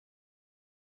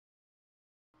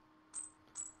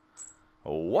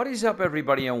What is up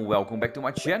everybody and welcome back to my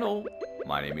channel.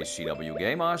 My name is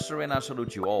ZWGamemaster and I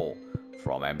salute you all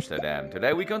from Amsterdam.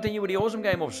 Today we continue with the awesome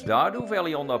game of Stardew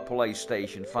Valley on the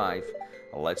PlayStation 5.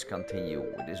 Let's continue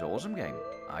with this awesome game.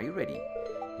 Are you ready?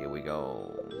 Here we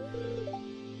go.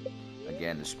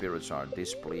 Again, the spirits are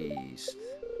displeased.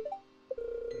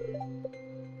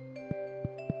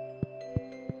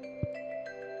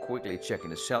 Quickly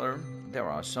checking the cellar. There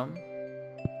are some.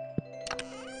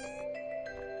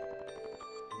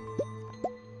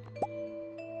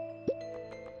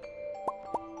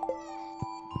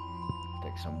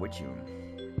 Take some with you.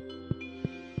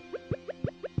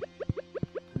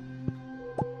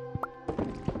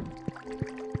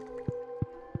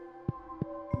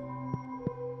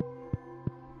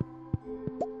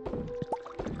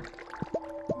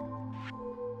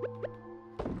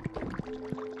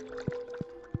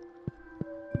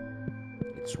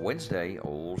 It's Wednesday,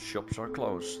 all shops are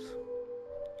closed,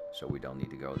 so we don't need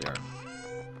to go there.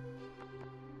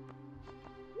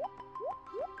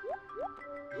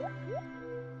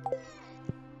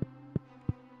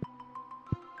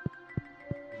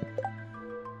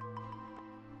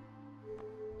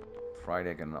 Fried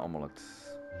egg and an omelette.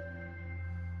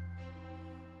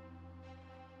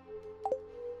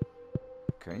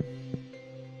 Okay.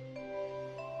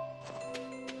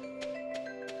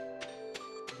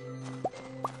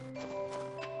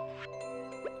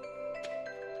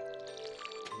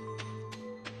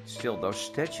 Still, those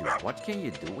statues, what can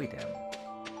you do with them?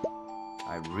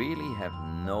 I really have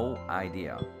no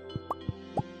idea.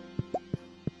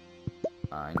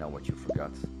 I know what you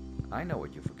forgot. I know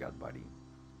what you forgot, buddy.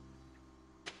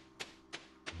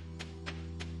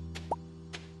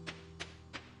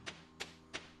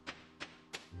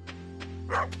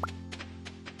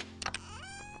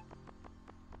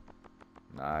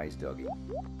 Nice doggy.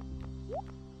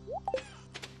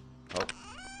 Oh.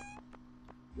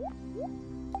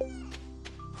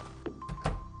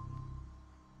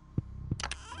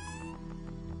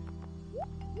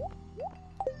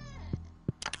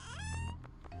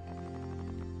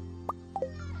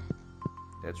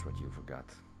 That's what you forgot.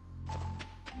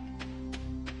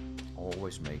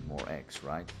 Always make more eggs,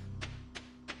 right?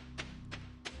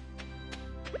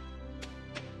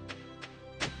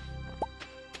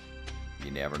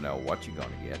 You never know what you're gonna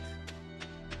get.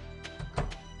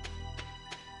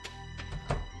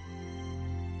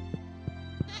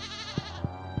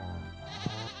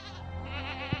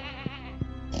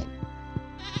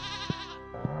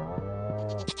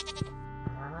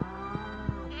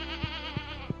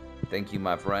 Thank you,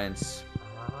 my friends.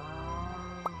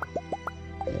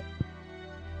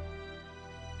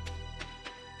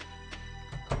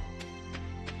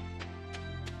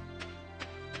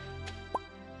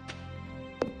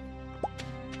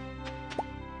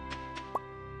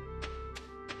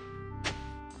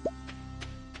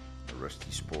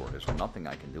 Rusty spore, there's nothing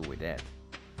I can do with that.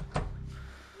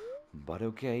 But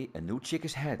okay, a new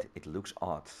chicken's head. It looks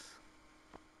odd.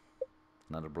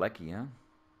 Another blackie, huh?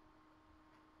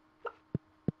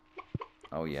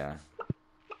 Oh yeah.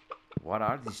 What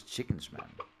are these chickens, man?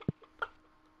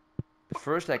 The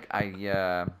first egg I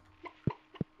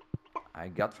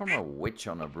got from a witch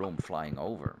on a broom flying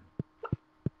over.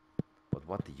 But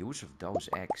what the use of those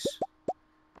eggs?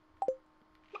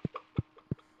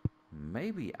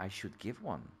 Maybe I should give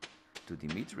one to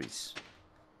Dimitris,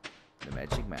 the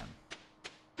magic man.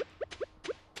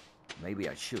 Maybe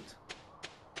I should.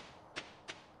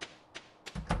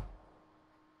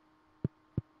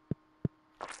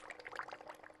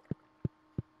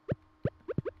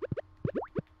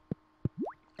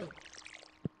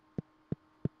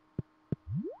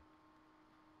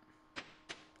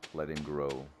 Let him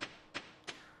grow.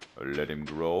 Let him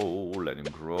grow, let him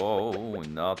grow.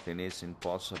 Nothing is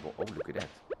impossible. Oh, look at that.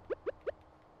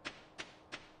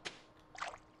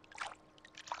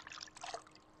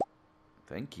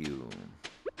 Thank you.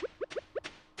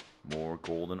 More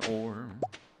golden ore.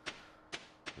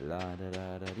 La da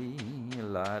da da dee,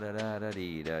 la da da da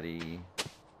dee da dee.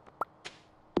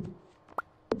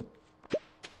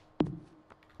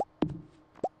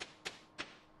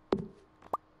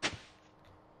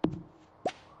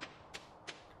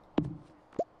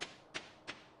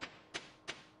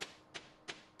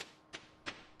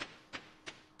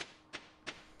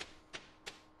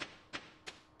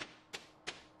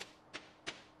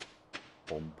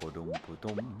 Pom padum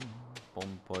padum,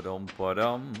 pom padum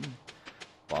padum,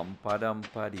 pom padum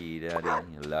padee da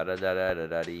dee, la da da da da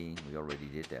da dee. We already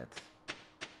did that.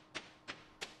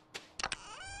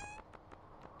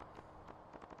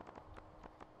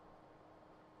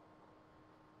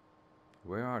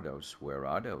 Where are those? Where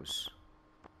are those?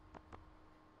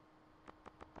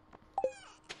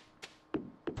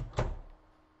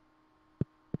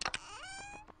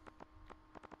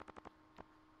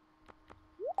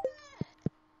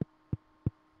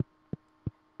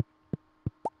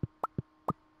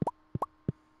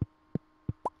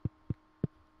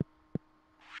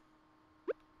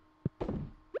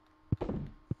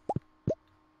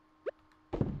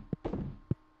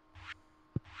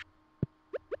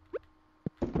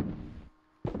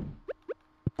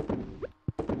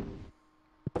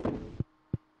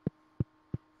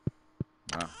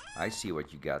 I see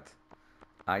what you got.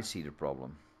 I see the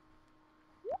problem.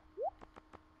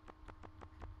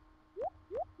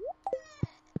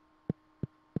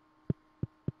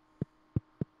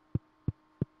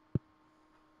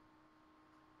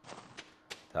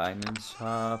 Diamonds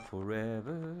are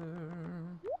forever.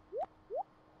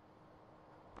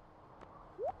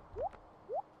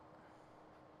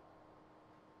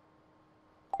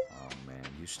 Oh man,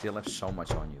 you still have so much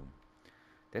on you.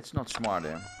 That's not smart,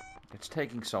 eh? It's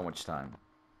taking so much time.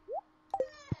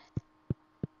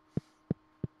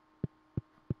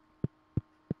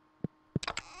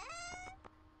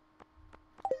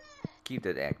 Keep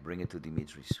that egg, bring it to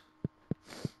Dimitri's.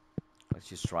 Let's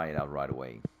just try it out right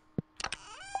away.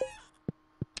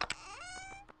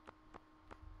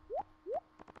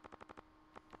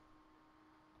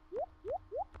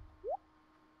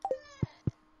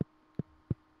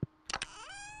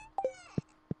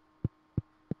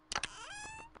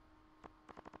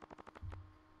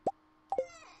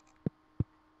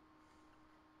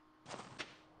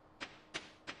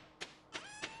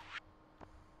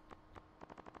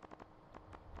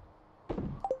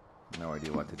 No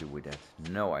idea what to do with that.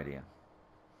 No idea.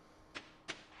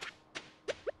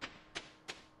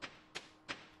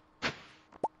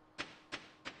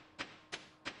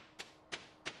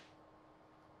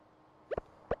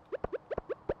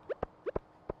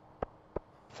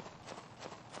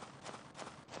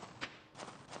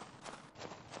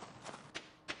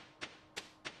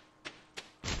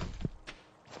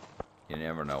 You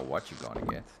never know what you're gonna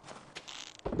get.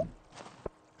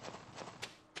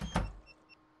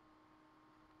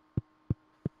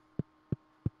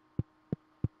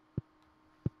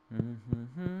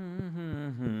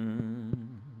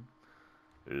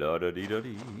 La da dee da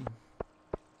dee.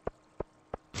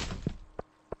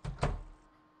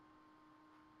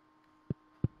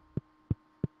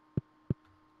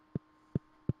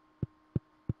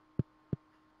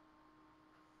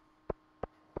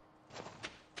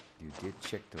 You did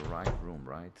check the right room,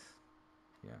 right?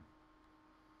 Yeah.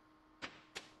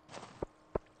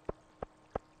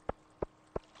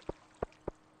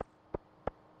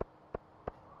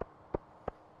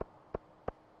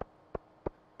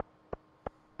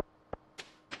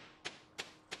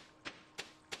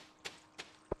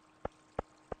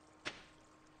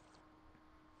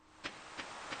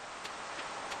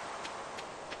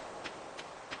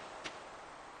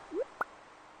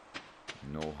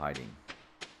 No hiding.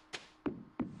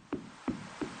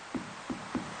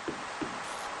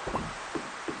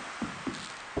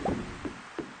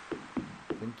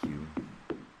 Thank you.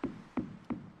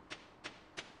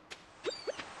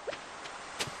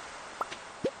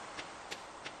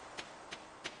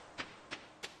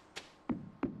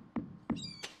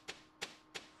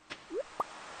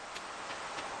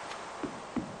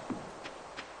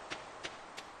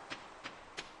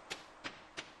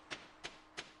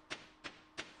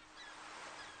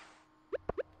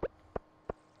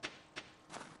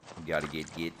 Gotta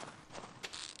get.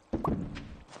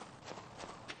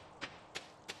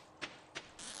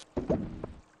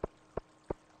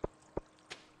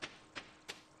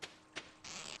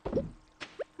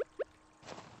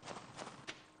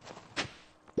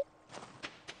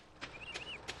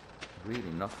 Really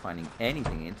not finding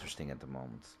anything interesting at the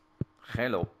moment.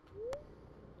 Hello.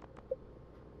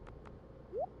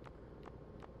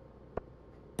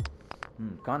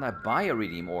 Can't I buy a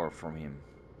redeem ore from him?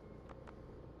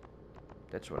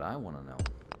 That's what I want to know.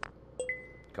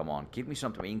 Come on, give me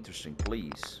something interesting,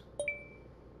 please.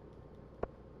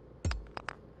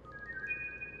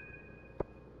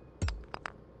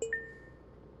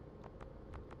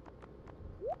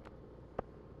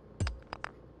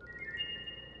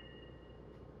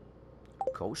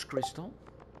 Ghost crystal?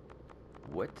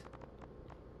 What?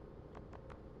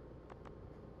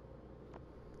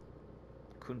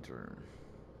 Kunter.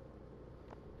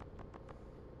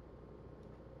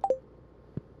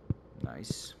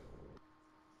 Nice.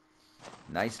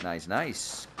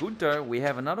 Nice. Kunter, we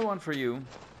have another one for you.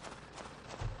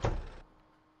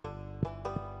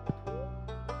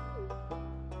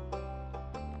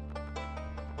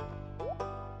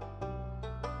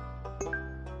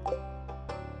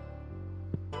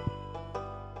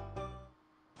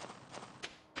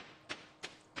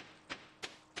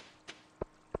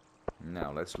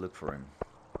 Now let's look for him.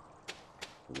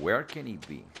 Where can he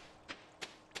be?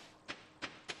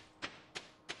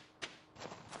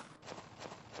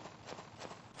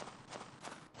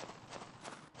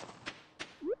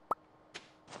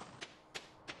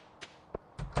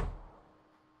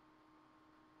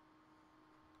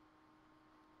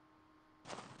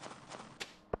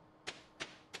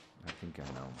 I think I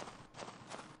know.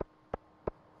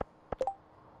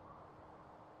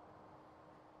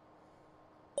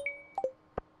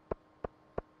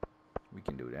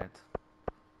 do that.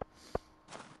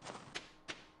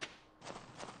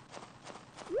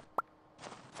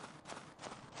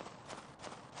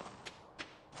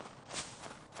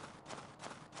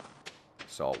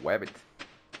 So web it.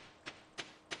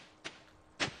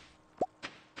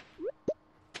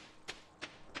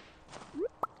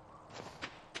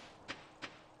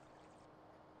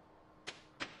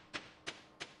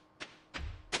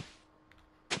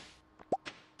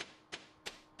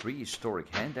 Prehistoric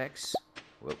hand axe.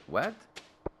 What?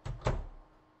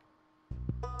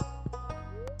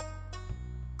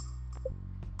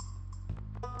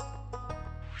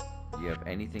 Do you have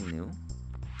anything new?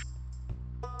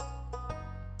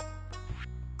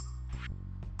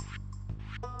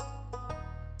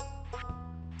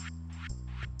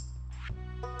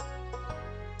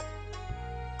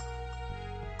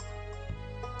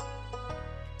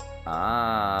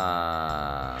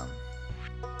 Ah,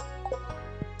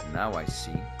 now I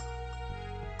see.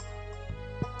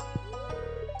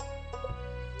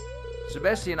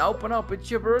 Sebastian, open up,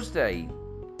 it's your birthday.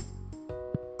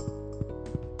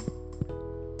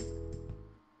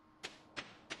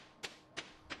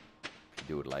 If you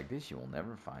do it like this, you will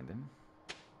never find him.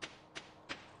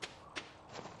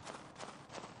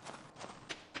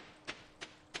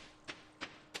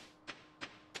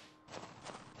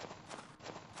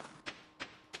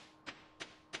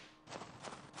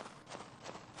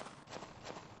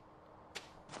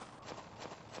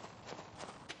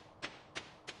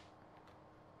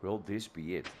 Will this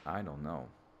be it? I don't know.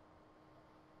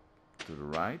 To the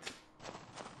right.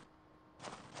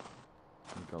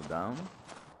 We go down.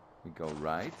 We go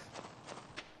right.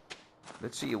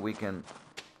 Let's see if we can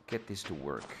get this to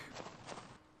work.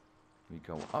 We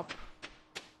go up.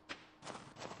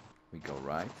 We go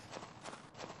right.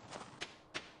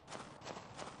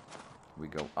 We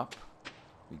go up.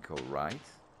 We go right.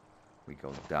 We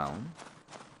go down.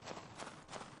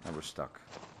 And we're stuck.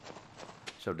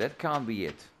 So that can't be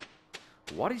it.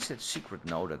 What is that secret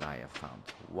node that I have found?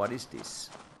 What is this?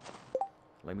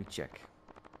 Let me check.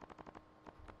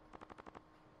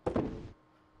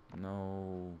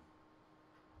 No.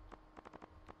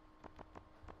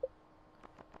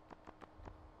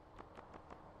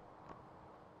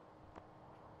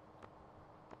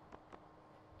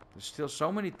 There's still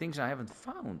so many things I haven't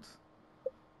found.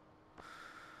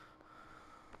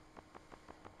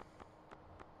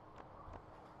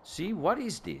 See, what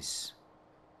is this?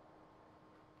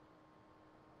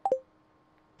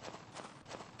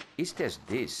 Is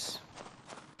this?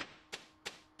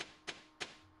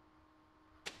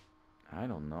 I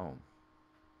don't know.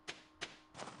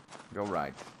 Go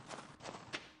right.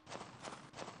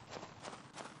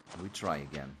 We try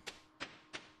again.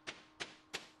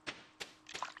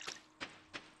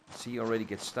 See, you already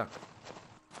get stuck.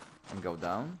 And go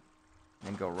down.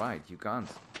 And go right. You can't.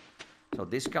 So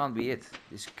this can't be it.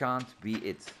 This can't be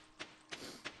it.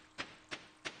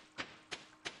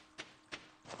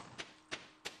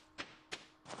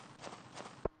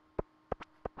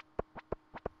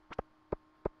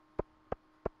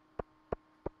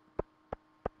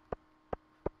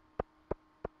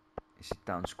 Is it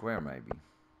town square maybe?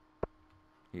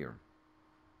 Here.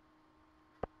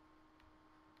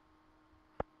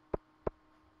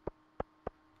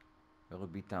 Will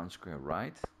it be town square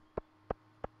right?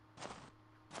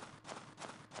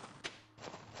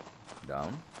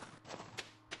 Down.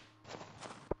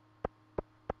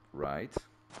 Right.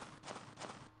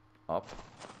 Up.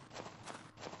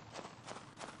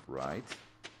 Right.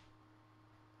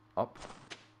 Up.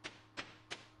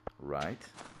 Right.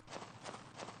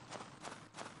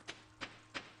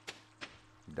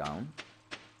 Down.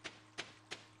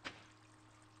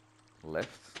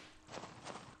 Left.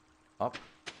 Up.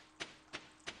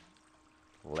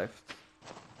 Left.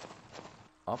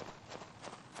 Up.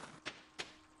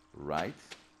 Right.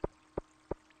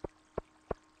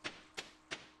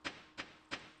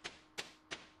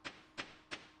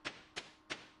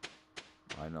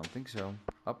 I don't think so.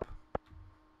 Up.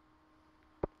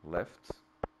 Left.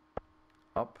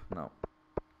 Up. No.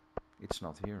 It's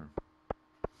not here.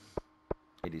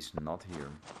 It is not here.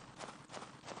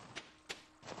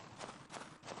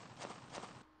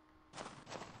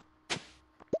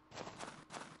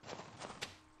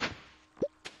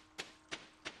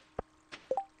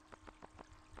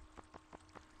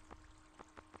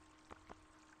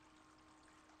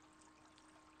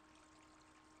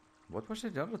 What was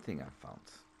that other thing I found?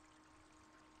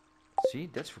 See,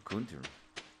 that's for Gunther.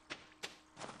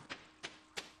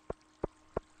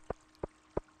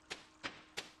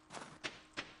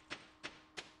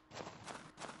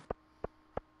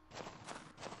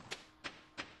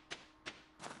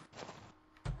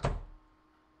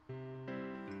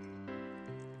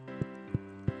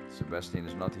 Sebastian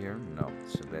is not here? No,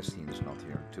 Sebastian is not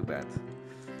here. Too bad.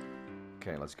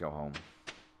 Okay, let's go home.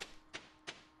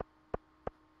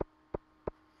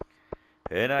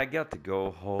 And I got to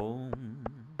go home.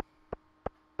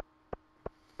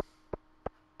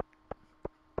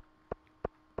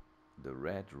 The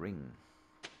red ring.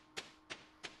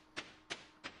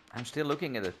 I'm still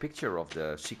looking at a picture of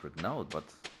the secret note, but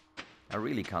I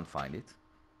really can't find it.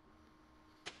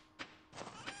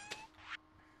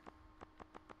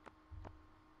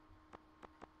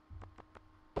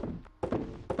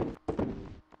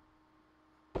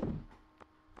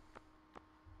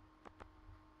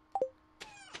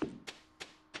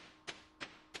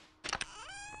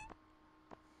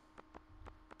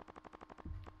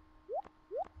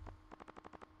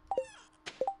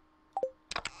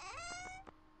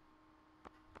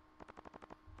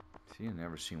 See, I've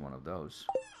never seen one of those.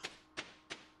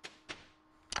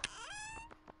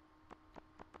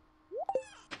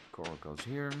 Coral goes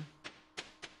here.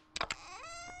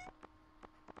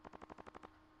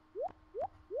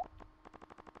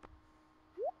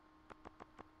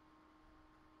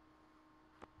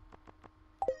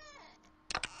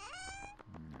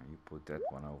 Now you put that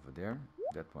one over there,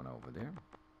 that one over there.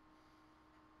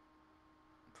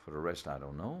 For the rest, I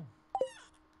don't know.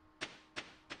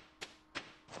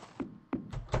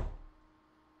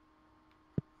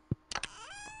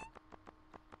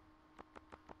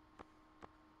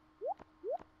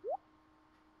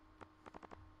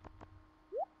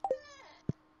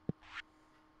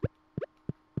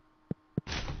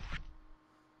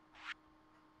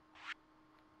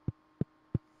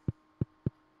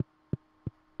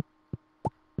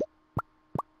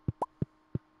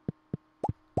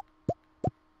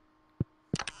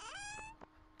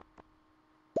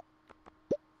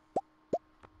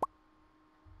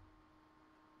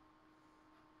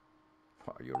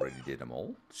 Oh, you already did them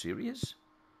all? Serious?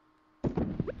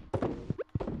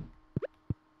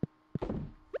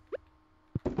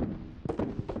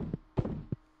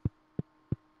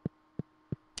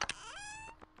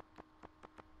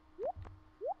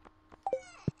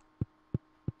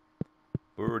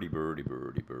 Birdie, birdie,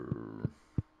 birdie, bird.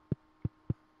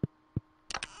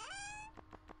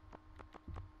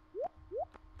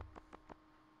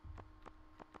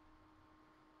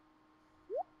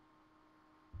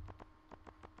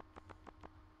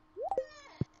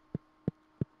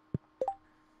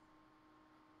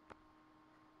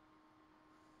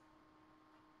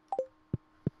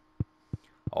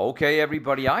 Okay,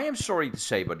 everybody, I am sorry to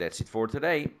say, but that's it for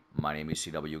today. My name is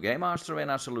ZWGamemaster,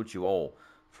 and I salute you all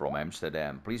from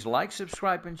Amsterdam. Please like,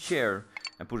 subscribe, and share,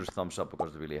 and put a thumbs up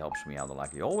because it really helps me out. And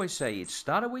like I always say, it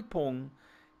started with Pong,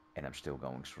 and I'm still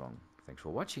going strong. Thanks for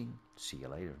watching. See you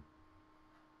later.